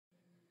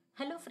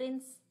Hello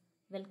friends,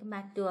 welcome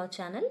back to our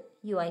channel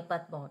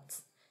UiPath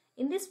Bots.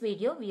 In this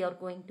video, we are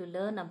going to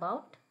learn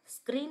about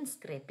screen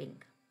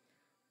scraping.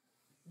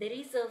 There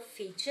is a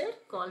feature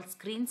called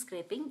screen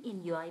scraping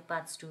in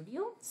UiPath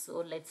Studio.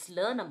 So let's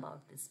learn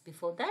about this.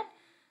 Before that,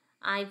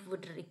 I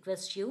would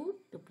request you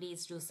to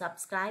please do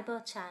subscribe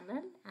our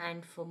channel,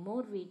 and for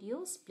more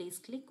videos, please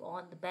click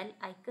on the bell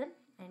icon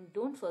and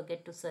don't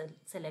forget to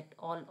select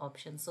all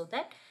options so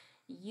that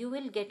you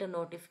will get a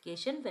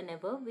notification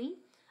whenever we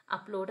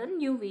upload a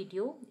new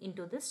video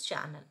into this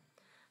channel.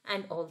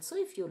 And also,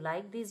 if you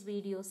like these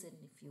videos and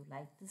if you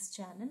like this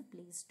channel,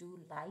 please do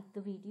like the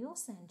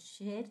videos and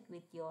share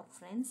with your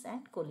friends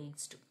and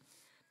colleagues too.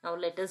 Now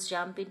let us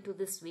jump into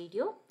this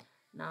video.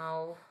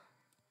 Now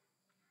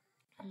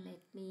let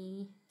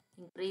me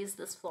increase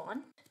this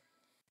font.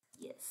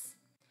 Yes.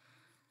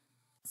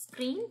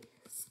 Screen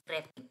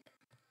scraping.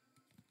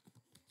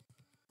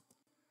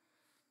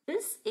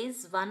 This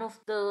is one of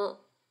the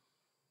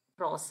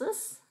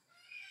process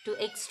to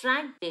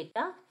extract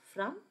data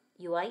from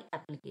UI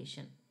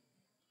application.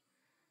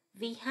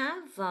 We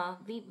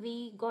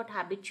got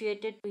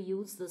habituated to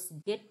use this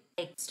get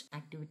text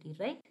activity,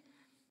 right?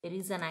 There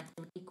is an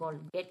activity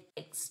called get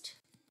text,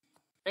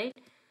 right?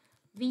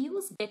 We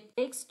use get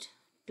text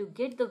to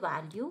get the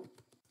value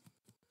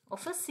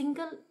of a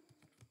single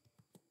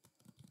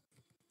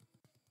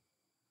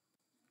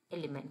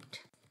element,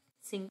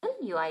 single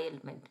UI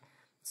element.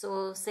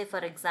 So say for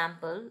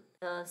example,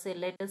 say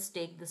let us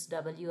take this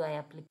WI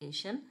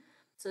application.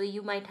 So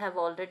you might have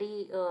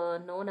already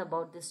known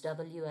about this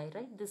WI,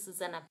 right? This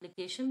is an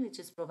application which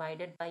is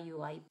provided by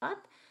UiPath,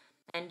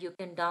 and you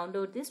can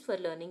download this for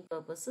learning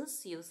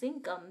purposes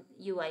using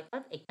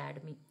UiPath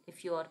Academy.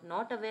 If you are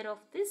not aware of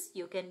this,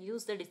 you can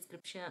use the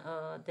description,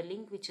 the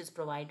link which is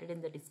provided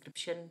in the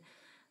description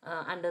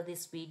under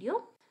this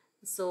video.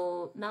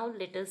 So now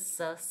let us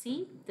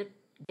see the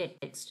get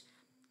text.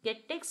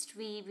 Get text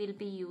we will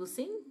be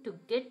using to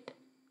get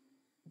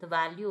the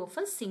value of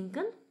a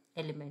single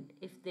element.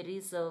 If there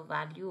is a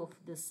value of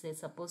this, say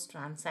suppose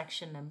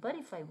transaction number,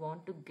 if I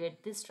want to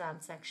get this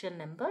transaction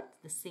number,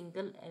 the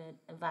single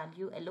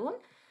value alone,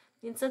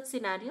 in such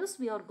scenarios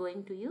we are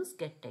going to use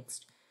get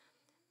text.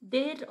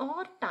 There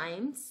are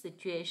times,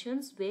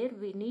 situations where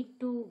we need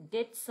to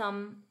get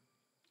some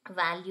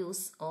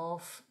values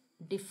of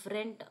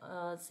different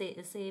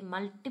say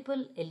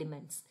multiple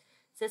elements.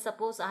 Say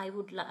suppose I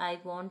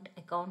want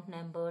account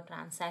number,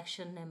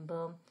 transaction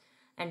number,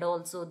 and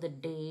also the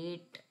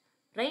date,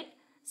 right?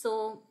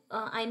 So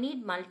I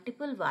need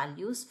multiple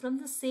values from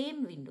the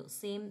same window,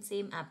 same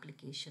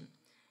application.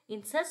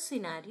 In such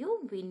scenario,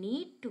 we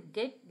need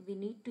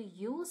to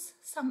use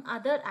some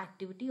other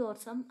activity or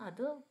some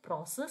other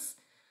process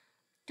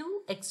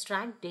to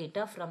extract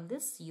data from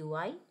this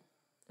UI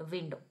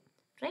window,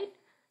 right?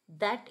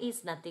 That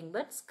is nothing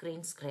but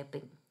screen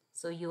scraping.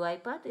 So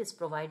UiPath is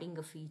providing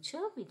a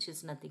feature which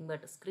is nothing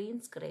but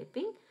screen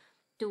scraping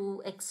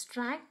to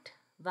extract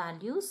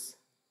values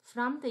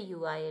from the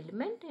UI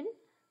element in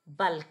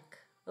bulk.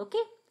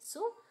 Okay,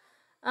 so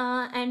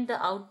and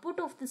the output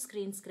of the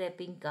screen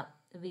scraping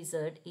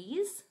wizard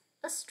is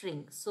a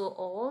string. So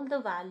all the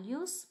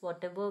values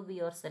whatever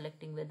we are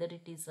selecting, whether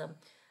it is a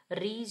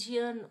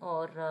region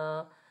or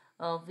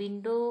a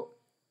window,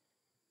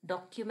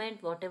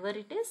 document, whatever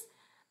it is,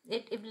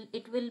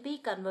 it will be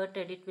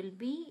converted, it will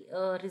be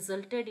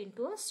resulted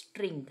into a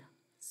string.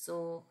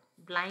 So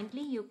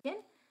blindly you can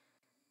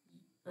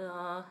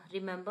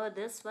remember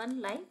this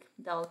one, like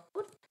the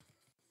output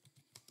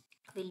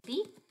will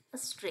be a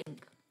string.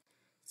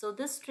 So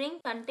this string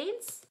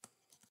contains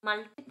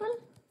multiple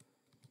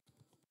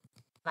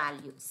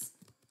values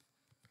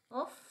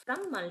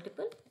from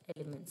multiple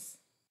elements.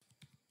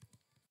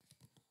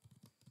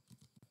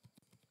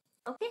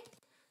 Okay.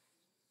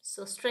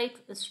 So straight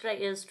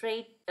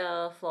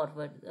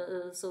forward.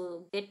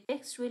 So get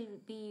text will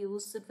be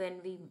used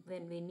when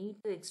we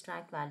need to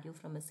extract value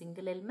from a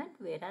single element,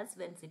 whereas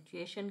when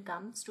situation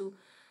comes to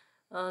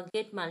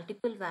get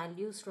multiple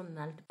values from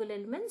multiple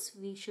elements,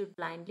 we should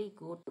blindly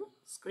go to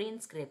screen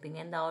scraping,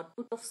 and the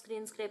output of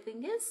screen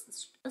scraping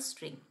is a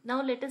string.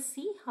 Now let us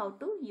see how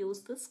to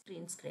use the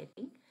screen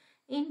scraping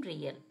in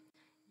real.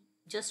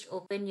 Just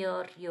open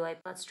your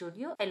UiPath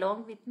Studio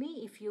along with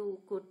me. If you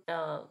could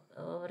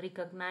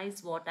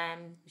recognize what I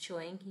am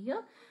showing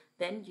here,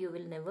 then you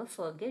will never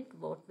forget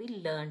what we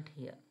learned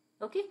here.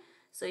 Okay,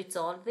 so it's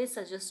always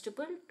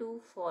suggestible to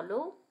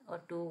follow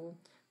or to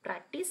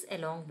practice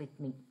along with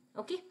me.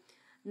 Okay,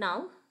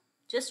 now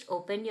just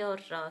open your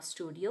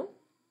studio,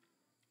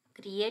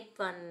 create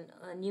one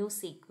new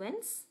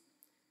sequence.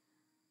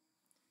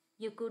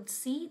 You could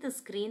see the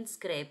screen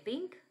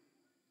scraping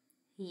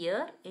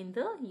here in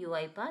the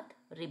UiPath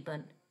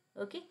ribbon.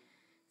 Okay,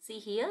 see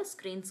here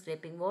screen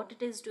scraping. What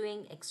it is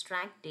doing,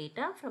 extract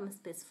data from a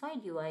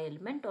specified UI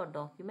element or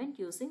document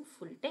using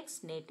full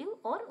text, native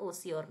or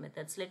OCR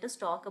methods. Let us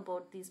talk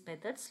about these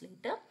methods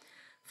later.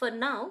 For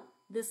now,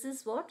 this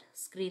is what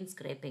screen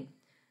scraping.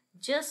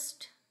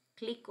 Just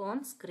click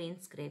on screen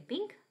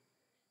scraping.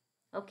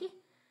 Okay,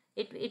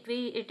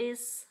 it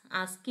is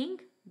asking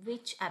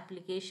which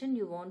application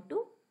you want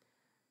to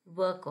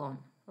work on.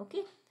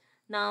 Okay,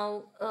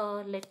 now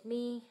let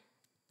me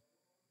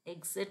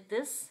exit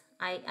this.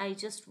 I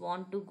just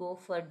want to go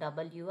for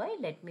WI.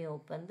 Let me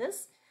open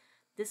this.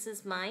 This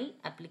is my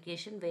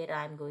application where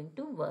I am going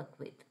to work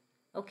with.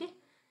 Okay,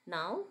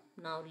 now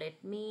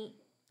let me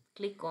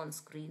click on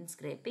screen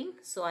scraping.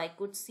 So I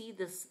could see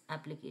this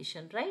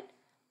application, right?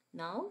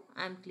 Now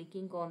I'm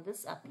clicking on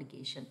this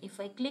application. If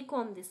I click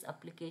on this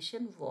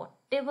application,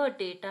 whatever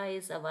data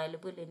is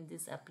available in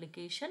this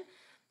application,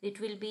 it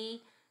will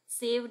be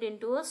saved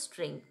into a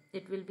string.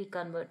 It will be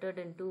converted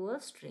into a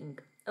string.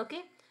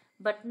 Okay,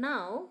 but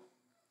now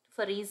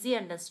for easy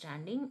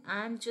understanding,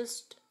 I'm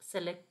just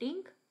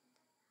selecting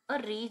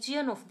a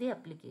region of the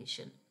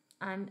application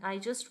and I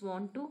just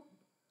want to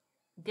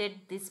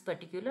get this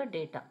particular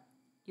data.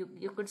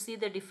 You could see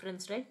the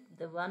difference, right?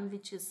 The one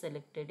which is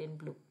selected in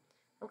blue.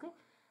 Okay,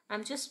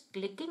 I'm just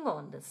clicking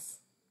on this.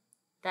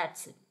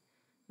 That's it.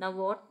 Now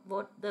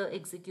what the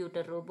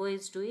executor robo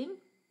is doing?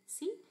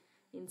 See,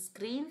 in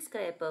screen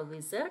scraper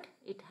wizard,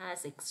 it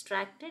has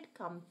extracted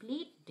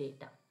complete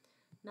data.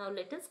 Now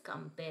let us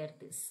compare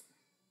this.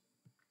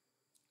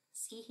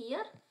 See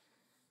here,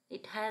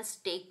 it has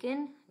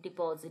taken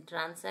deposit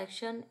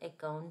transaction,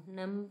 account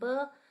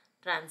number,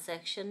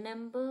 transaction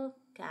number,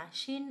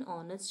 cash in,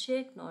 honest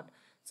check, not.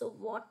 So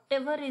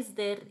whatever is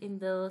there in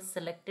the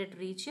selected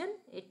region,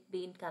 it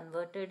been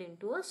converted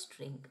into a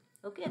string.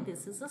 Okay,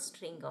 this is a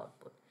string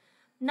output.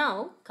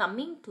 Now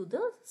coming to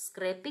the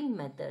scraping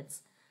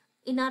methods.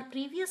 In our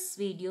previous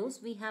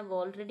videos, we have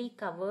already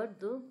covered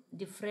the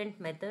different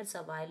methods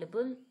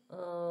available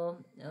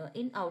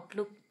in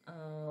Outlook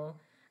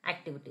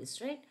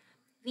activities, right?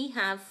 We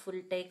have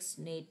full text,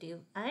 native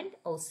and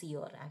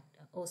OCR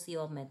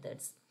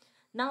methods.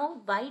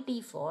 Now by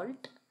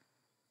default,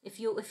 if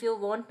you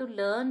want to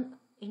learn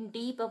in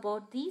deep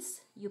about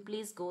these, you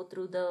please go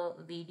through the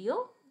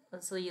video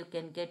so you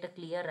can get a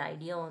clear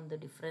idea on the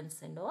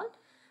difference and all.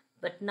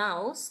 But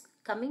now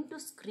coming to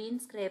screen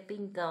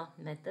scraping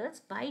methods,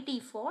 by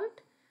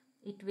default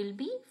it will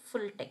be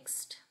full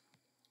text.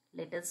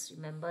 Let us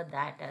remember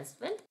that as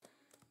well.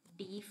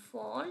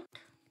 Default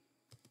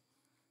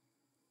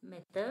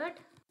method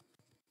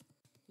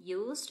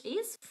used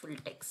is full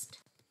text.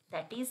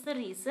 That is the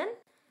reason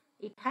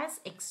it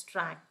has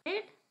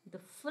extracted the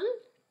full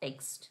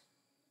text.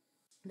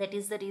 That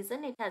is the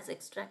reason it has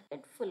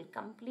extracted full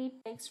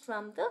complete text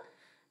from the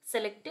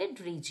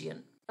selected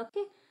region.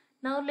 Okay,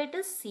 now let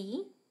us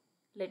see.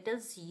 Let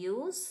us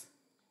use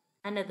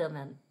another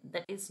one,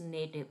 that is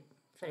native,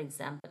 for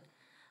example.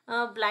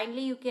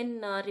 Blindly you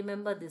can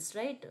remember this,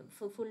 right?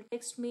 For full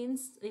text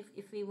means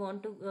if we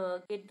want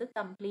to get the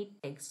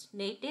complete text.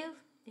 Native,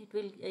 it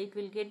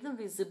will get the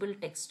visible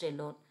text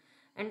alone.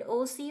 And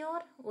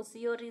OCR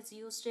is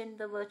used in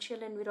the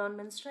virtual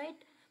environments, right?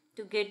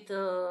 To get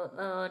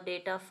the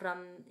data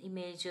from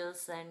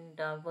images and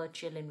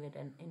virtual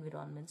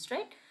environments,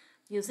 right?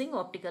 Using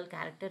optical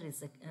character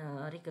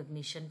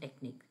recognition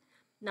technique.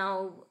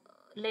 Now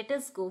let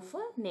us go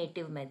for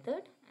native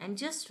method and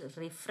just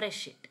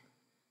refresh it.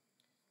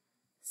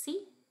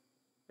 See,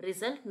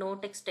 result, no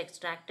text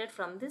extracted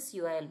from this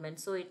UI element.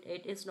 So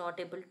it is not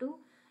able to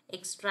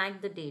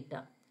extract the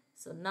data.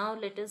 So now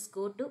let us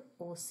go to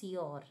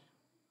OCR.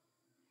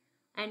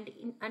 And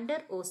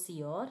under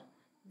OCR,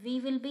 we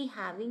will be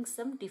having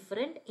some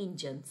different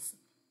engines.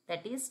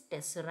 That is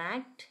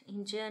Tesseract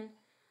engine,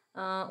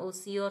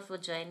 OCR for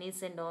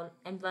Chinese and all.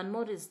 And one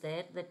more is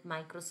there, that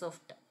Microsoft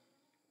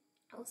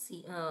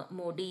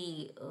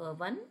Modi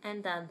one,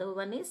 and the other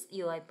one is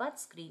UiPath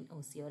Screen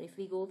OCR. If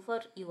we go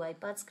for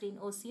UiPath Screen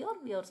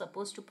OCR, we are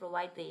supposed to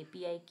provide the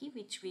API key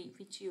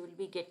which you will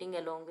be getting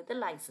along with the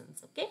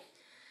license. Okay,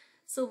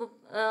 so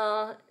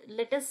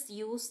let us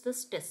use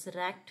this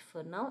Tesseract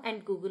for now,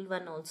 and Google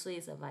one also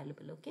is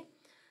available. Okay,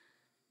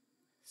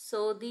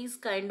 so these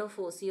kind of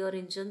OCR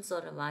engines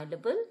are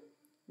available.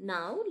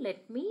 Now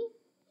let me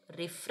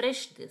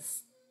refresh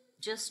this.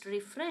 Just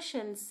refresh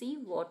and see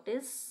what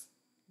is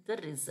the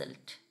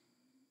result.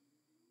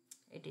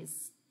 It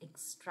is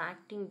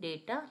extracting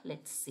data.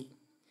 Let's see.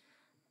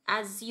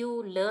 As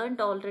you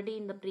learned already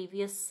in the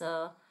previous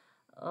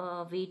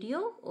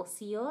video,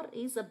 OCR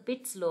is a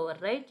bit slower,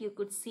 right? You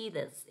could see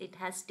this. It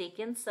has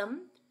taken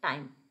some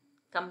time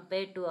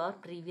compared to our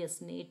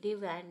previous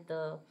native and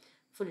the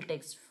full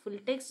text. Full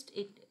text,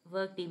 it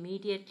worked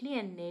immediately,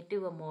 and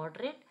native a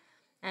moderate.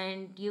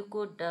 And you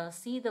could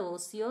see the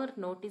OCR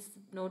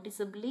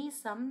noticeably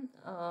some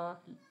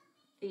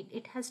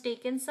it has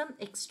taken some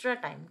extra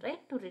time,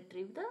 right, to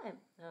retrieve the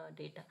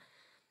data.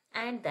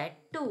 And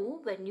that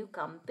too, when you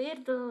compare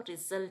the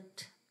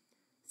result,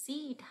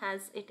 see,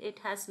 it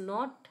has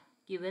not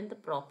given the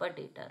proper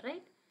data,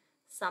 right?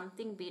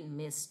 Something been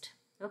missed.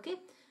 Okay,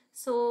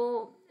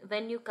 so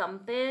when you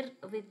compare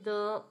with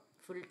the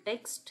full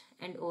text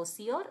and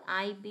OCR,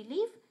 I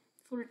believe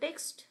full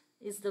text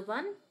is the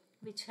one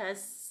which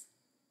has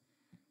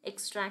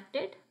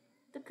extracted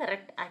the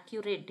correct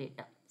accurate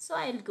data. So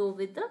I'll go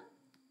with the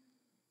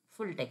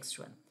full text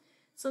one.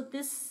 So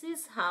this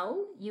is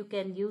how you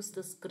can use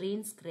the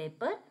screen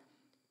scraper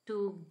to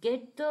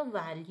get the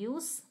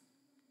values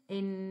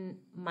in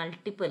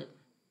multiple,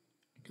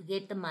 to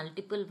get the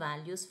multiple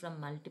values from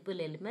multiple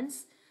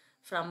elements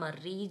from a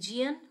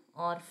region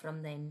or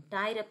from the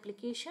entire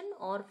application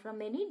or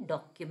from any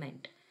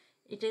document.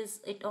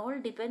 It all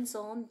depends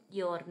on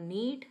your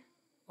need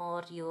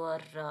or your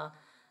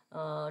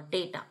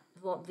data,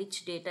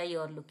 which data you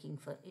are looking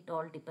for. It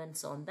all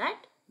depends on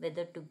that,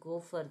 whether to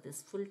go for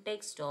this full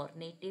text or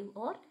native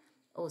or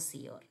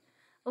OCR.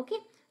 Okay,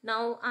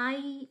 now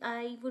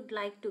I would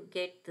like to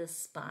get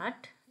this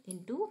part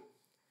into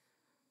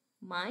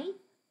my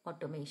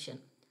automation.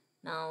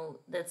 Now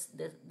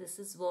this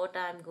is what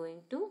I'm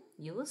going to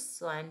use.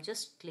 So I'm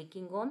just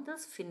clicking on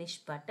this finish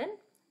button.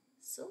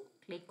 So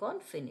click on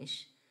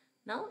finish.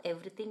 Now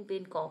everything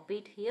been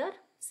copied here.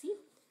 See,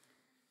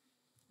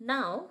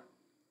 now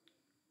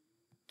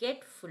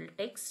get full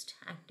text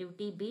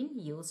activity being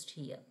used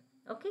here.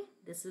 Okay,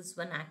 this is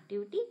one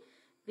activity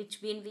which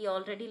we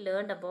already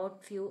learned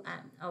about few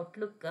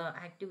Outlook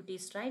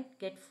activities, right?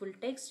 Get full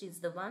text is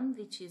the one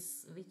which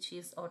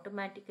is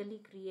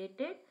automatically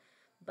created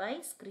by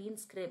screen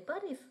scraper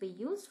if we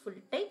use full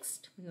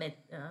text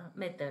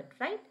method,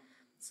 right?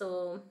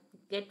 So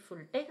get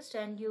full text,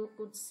 and you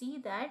could see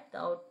that the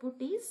output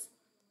is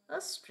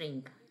a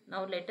string.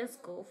 Now let us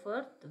go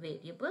for the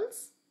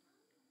variables.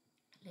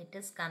 Let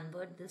us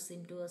convert this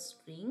into a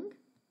string.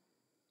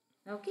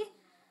 Okay,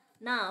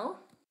 now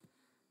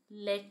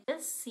let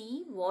us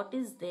see what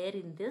is there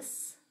in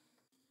this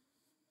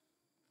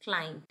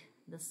client,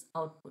 this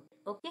output.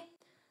 Okay,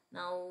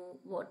 now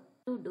what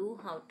to do,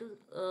 how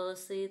to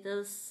say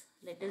this.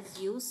 Let us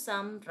use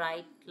some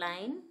right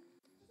line.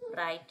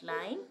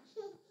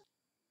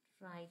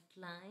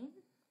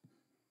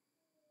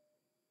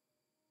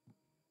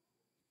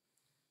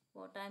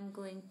 What I'm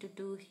going to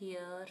do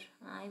here,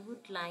 I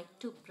would like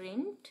to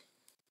print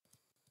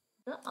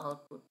the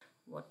output,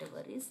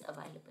 whatever is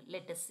available.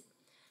 Let us see.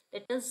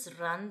 Let us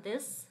run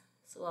this.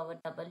 So our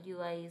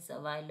WI is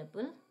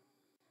available.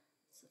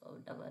 So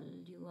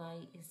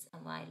WI is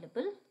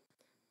available.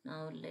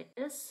 Now let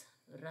us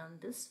run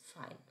this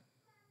file.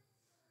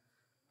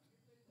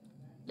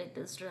 Let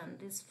us run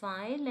this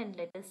file and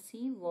let us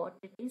see what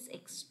it is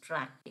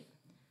extracting.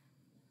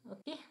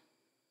 Okay.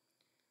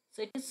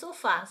 So it is so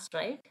fast,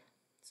 right?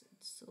 So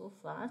it's so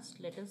fast.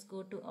 Let us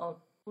go to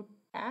output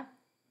tab.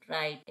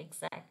 Right,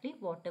 exactly.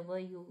 Whatever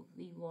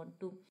we want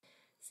to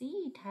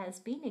see, it has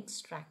been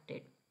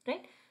extracted,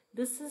 right?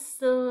 This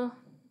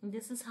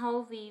is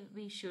how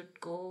we should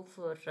go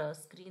for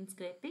screen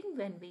scraping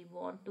when we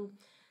want to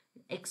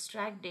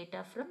extract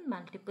data from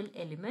multiple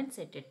elements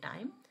at a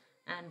time.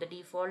 And the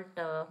default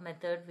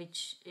method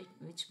which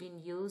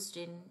been used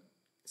in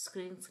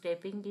screen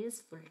scraping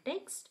is full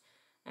text,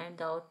 and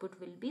the output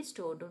will be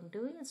stored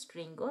into a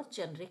string or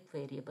generic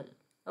variable.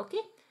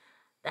 Okay,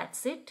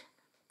 that's it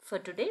for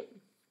today,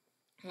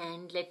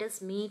 and let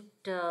us meet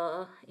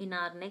in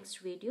our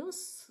next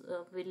videos.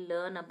 We'll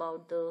learn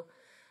about the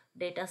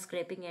data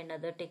scraping and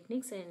other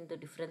techniques and the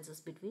differences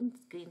between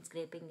screen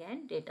scraping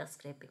and data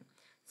scraping.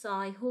 So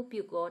I hope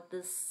you got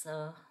this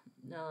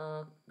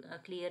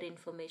clear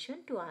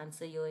information to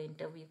answer your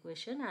interview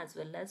question, as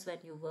well as when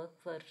you work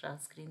for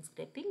screen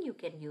scraping, you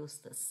can use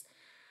this.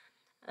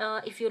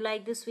 If you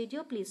like this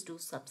video, please do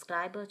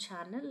subscribe our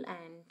channel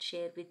and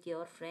share with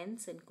your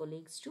friends and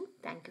colleagues too.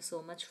 Thank you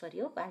so much for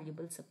your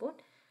valuable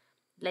support.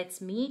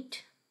 Let's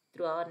meet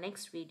through our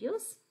next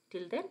videos.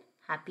 Till then,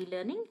 happy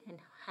learning and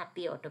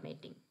happy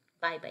automating.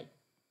 Bye bye.